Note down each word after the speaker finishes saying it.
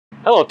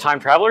Hello time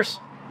travelers.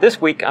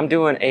 This week I'm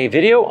doing a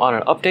video on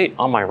an update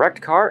on my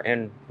wrecked car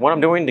and what I'm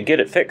doing to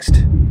get it fixed.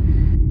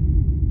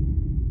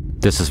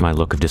 This is my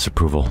look of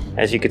disapproval.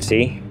 As you can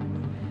see,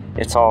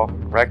 it's all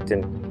wrecked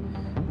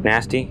and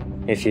nasty.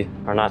 If you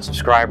are not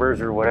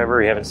subscribers or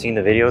whatever, you haven't seen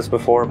the videos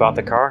before about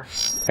the car.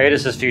 Hey,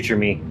 this is future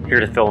me, here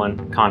to fill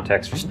in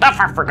context for stuff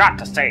I forgot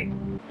to say.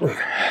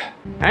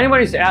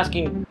 Anybody's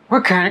asking,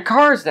 what kind of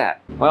car is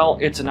that? Well,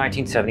 it's a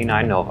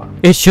 1979 Nova.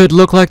 It should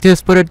look like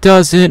this, but it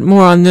doesn't.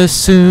 More on this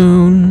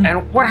soon.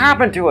 And what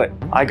happened to it?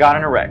 I got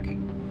in a wreck.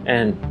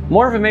 And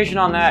more information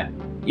on that,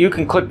 you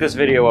can click this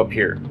video up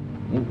here.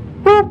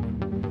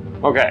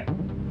 Boop. Okay,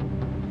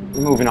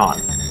 moving on.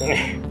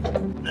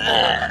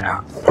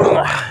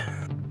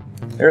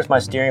 There's my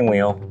steering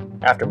wheel,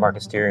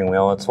 aftermarket steering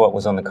wheel. It's what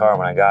was on the car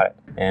when I got it.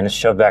 And it's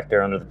shoved back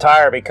there under the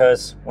tire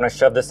because when I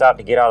shoved this out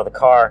to get out of the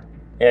car,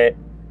 it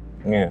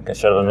got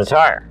shoved under the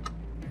tire.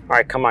 All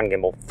right, come on,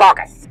 Gimbal,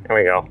 focus. There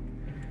we go.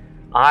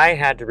 I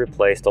had to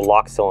replace the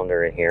lock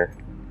cylinder in here,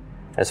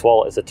 as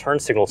well as the turn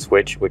signal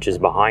switch, which is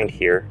behind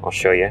here. I'll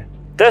show you.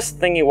 This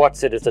thingy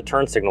what's it is the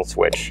turn signal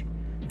switch.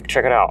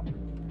 Check it out.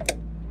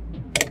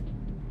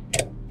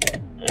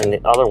 And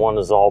the other one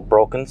is all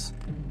broken.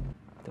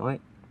 Do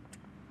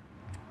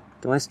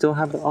I still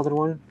have the other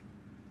one?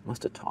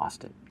 Must have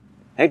tossed it.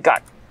 It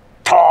got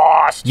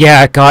tossed!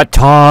 Yeah, it got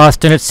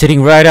tossed and it's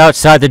sitting right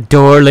outside the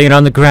door laying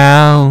on the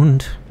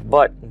ground.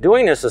 But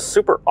doing this is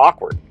super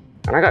awkward.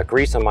 And I got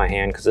grease on my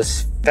hand because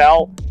this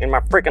fell in my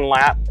freaking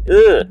lap.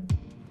 Ugh.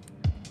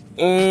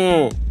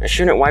 I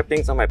shouldn't wipe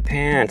things on my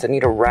pants. I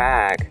need a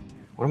rag.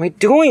 What am I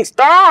doing?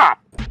 Stop!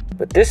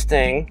 But this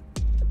thing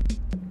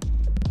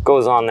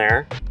goes on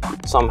there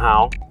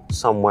somehow,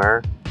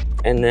 somewhere.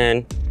 And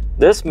then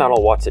this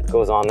metal what's-it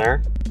goes on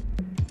there.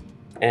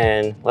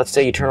 And let's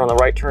say you turn on the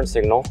right turn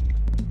signal.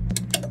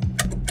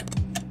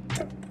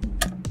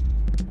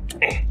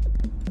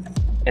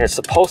 And it's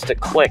supposed to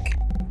click.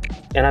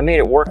 And I made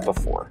it work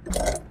before.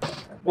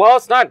 Well,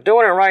 it's not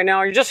doing it right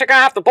now. You're just gonna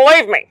have to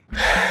believe me.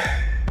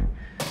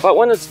 But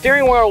when the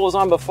steering wheel was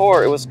on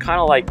before, it was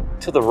kind of like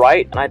to the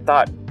right. And I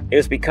thought it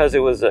was because it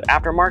was an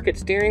aftermarket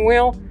steering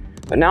wheel.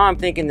 But now I'm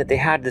thinking that they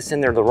had this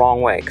in there the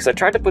wrong way. Because I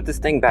tried to put this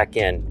thing back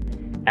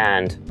in.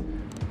 And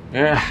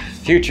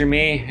future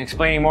me,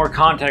 explaining more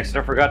context that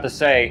I forgot to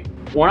say.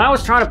 When I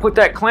was trying to put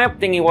that clamp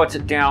thingy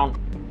what's-it down,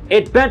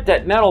 it bent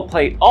that metal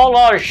plate all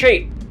out of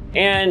shape.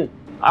 And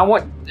I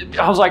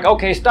was like,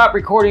 okay, stop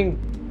recording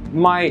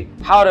my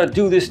how to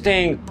do this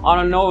thing on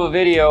a Nova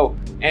video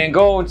and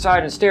go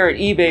inside and stare at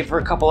eBay for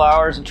a couple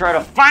hours and try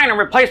to find a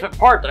replacement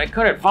part that I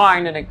couldn't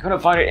find, and I couldn't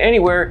find it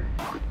anywhere.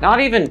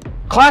 Not even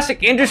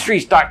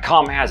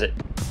ClassicIndustries.com has it.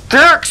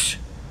 Jerks!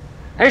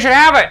 They should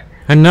have it!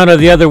 And none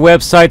of the other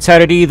websites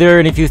had it either,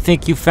 and if you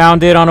think you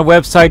found it on a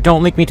website,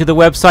 don't link me to the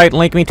website,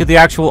 link me to the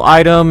actual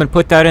item and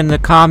put that in the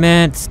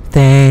comments.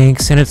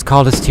 Thanks, and it's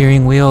called a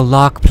steering wheel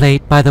lock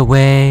plate, by the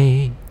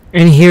way.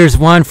 And here's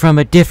one from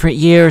a different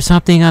year or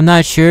something, I'm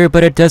not sure,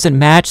 but it doesn't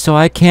match, so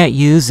I can't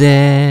use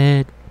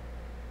it.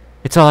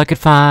 It's all I could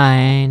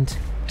find.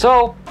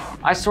 So,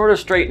 I sort of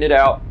straightened it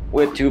out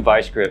with 2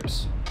 vice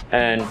grips,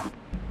 and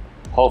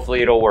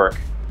hopefully it'll work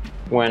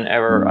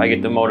whenever I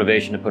get the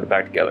motivation to put it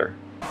back together.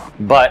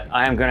 But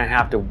I am gonna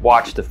have to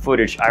watch the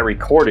footage I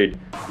recorded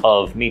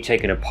of me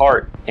taking it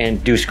apart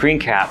and do screen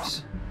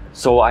caps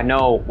so I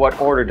know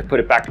what order to put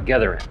it back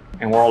together in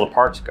and where all the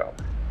parts go.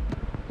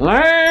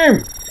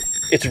 Lame!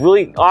 It's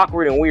really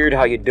awkward and weird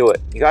how you do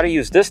it. You gotta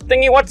use this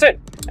thingy, what's-it?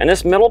 And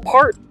this middle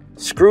part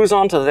screws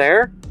onto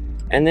there,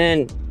 and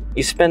then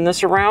you spin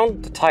this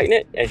around to tighten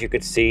it, as you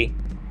could see.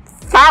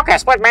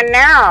 Focus with my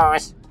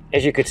nose!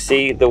 As you could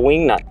see, the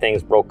wing nut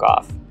things broke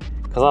off.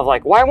 Because I was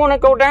like, why won't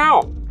it go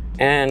down?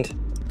 And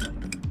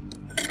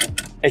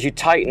as you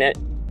tighten it,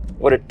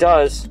 what it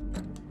does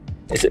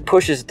is it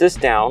pushes this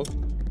down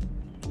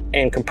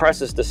and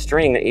compresses the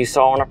string that you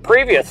saw on a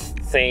previous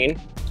scene.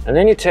 And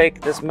then you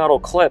take this metal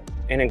clip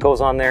and it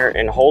goes on there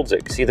and holds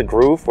it. See the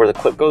groove where the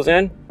clip goes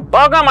in?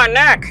 Bug on my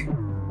neck!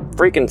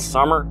 Freaking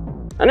summer.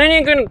 And then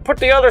you can put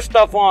the other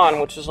stuff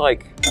on, which is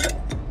like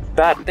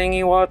that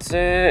thingy,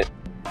 what's-it?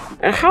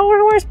 And how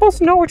am I supposed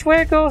to know which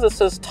way it goes? It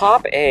says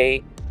top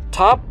A,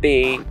 top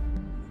B,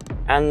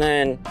 and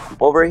then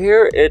over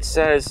here it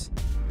says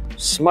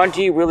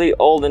smudgy, really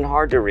old and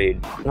hard to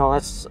read. No,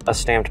 that's a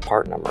stamped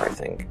part number, I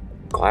think.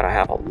 Glad I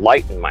have a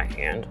light in my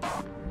hand.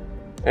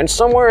 And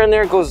somewhere in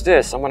there goes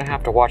this. I'm gonna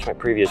have to watch my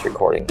previous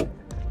recording.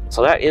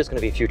 So that is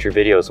gonna be future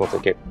videos once I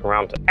get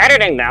around to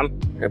editing them.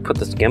 I'm gonna put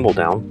this gimbal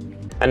down.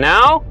 And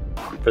now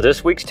for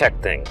this week's tech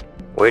thing,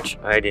 which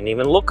I didn't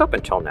even look up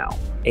until now.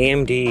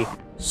 AMD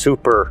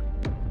Super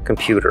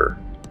Computer.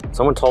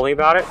 Someone told me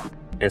about it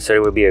and said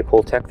it would be a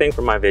cool tech thing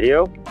for my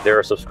video. They're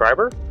a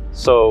subscriber.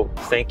 So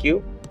thank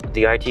you,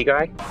 the IT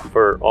guy,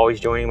 for always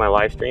joining my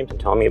live streams and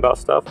telling me about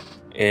stuff.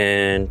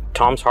 And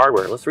Tom's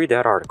Hardware, let's read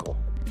that article.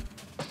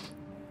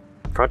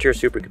 Frontier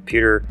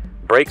Supercomputer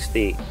breaks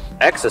the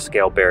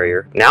exascale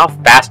barrier, now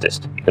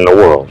fastest in the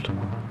world.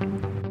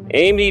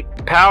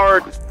 AMD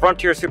powered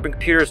Frontier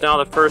supercomputer is now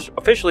the first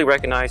officially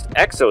recognized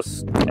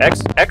exascale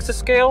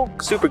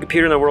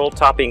supercomputer in the world,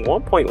 topping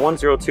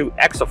 1.102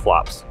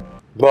 exaflops.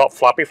 Well,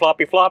 floppy.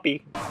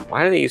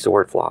 Why do they use the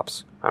word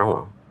flops? I don't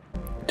know.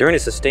 During a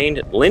sustained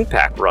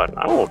Linpack run.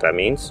 I don't know what that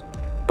means.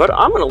 But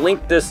I'm going to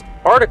link this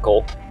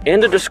article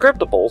in the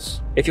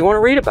descriptables if you want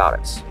to read about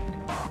it.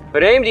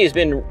 But AMD has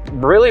been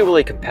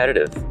really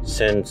competitive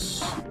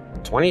since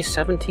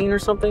 2017 or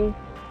something.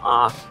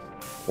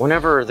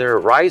 Whenever their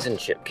Ryzen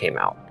chip came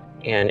out,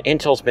 and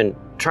Intel's been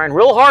trying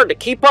real hard to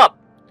keep up,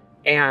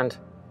 and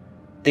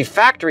the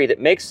factory that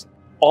makes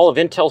all of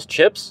Intel's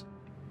chips,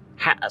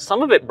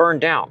 some of it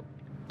burned down.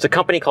 It's a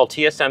company called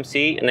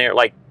TSMC, and they're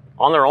like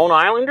on their own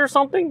island or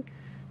something,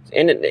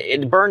 and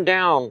it burned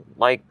down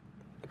like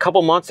a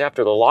couple months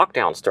after the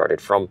lockdown started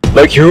from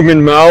like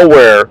human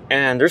malware,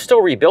 and they're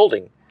still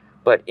rebuilding.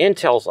 But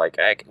Intel's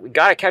like, we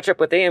gotta catch up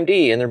with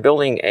AMD, and they're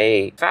building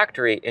a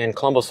factory in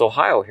Columbus,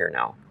 Ohio here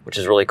now, which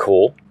is really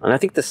cool. And I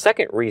think the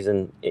second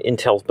reason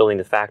Intel's building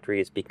the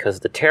factory is because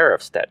of the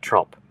tariffs that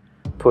Trump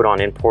put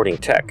on importing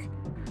tech.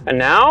 And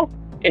now,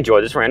 enjoy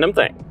this random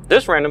thing.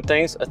 This random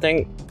thing's a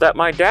thing that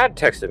my dad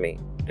texted me.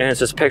 And it's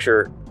this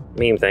picture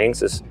meme thing. It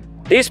says,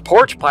 these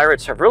porch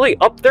pirates have really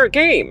upped their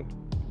game.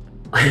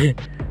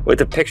 With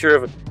a picture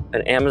of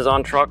an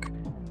Amazon truck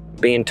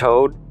being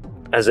towed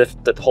as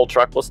if the whole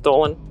truck was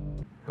stolen.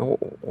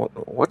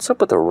 What's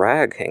up with the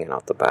rag hanging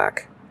out the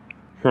back?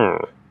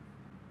 And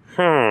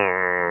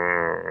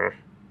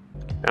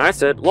I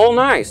said, lol,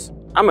 nice.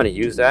 I'm gonna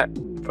use that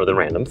for the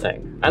random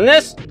thing. And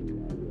this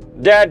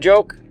dad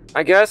joke,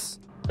 I guess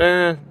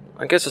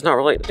it's not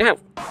related. Yeah,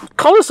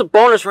 call this a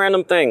bonus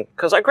random thing,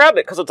 because I grabbed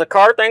it because it's a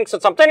car thing,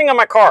 since I'm sitting on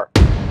my car.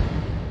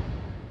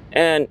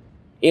 And,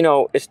 you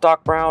know, it's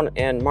Doc Brown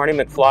and Marty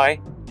McFly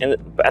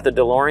at the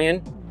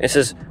DeLorean. It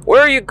says,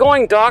 where are you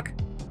going, Doc?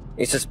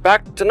 He says,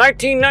 back to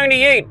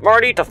 1998,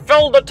 Marty, to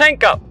fill the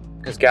tank up,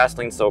 because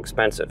gasoline's so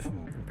expensive.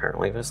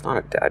 Apparently, that's not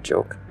a dad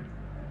joke.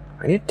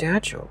 I need a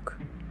dad joke.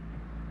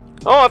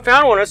 Oh, I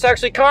found one. It's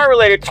actually car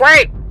related.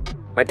 Great!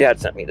 My dad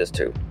sent me this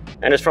too.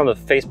 And it's from the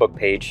Facebook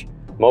page,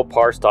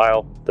 Mopar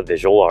Style, the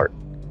visual art.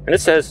 And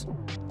it says,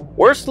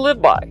 words to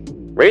live by.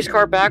 Race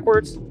car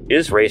backwards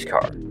is race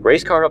car.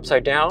 Race car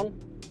upside down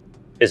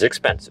is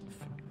expensive.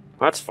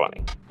 That's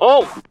funny.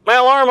 Oh, my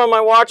alarm on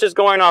my watch is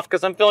going off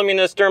because I'm filming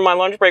this during my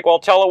lunch break while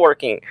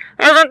teleworking.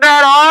 Isn't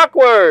that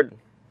awkward?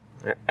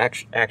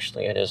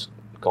 Actually, it is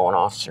going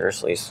off,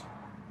 seriously.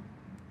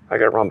 I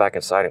gotta run back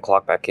inside and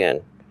clock back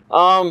in.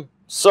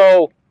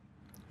 So,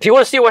 if you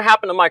want to see what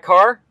happened to my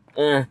car,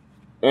 click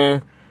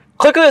on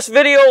this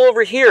video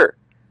over here.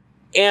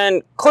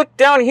 And click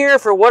down here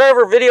for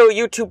whatever video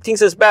YouTube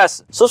thinks is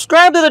best.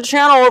 Subscribe to the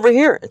channel over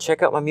here and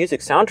check out my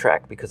music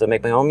soundtrack because I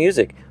make my own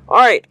music.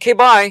 Alright, okay,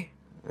 bye.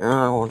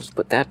 We'll just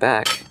put that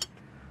back.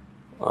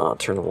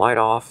 Turn the light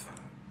off.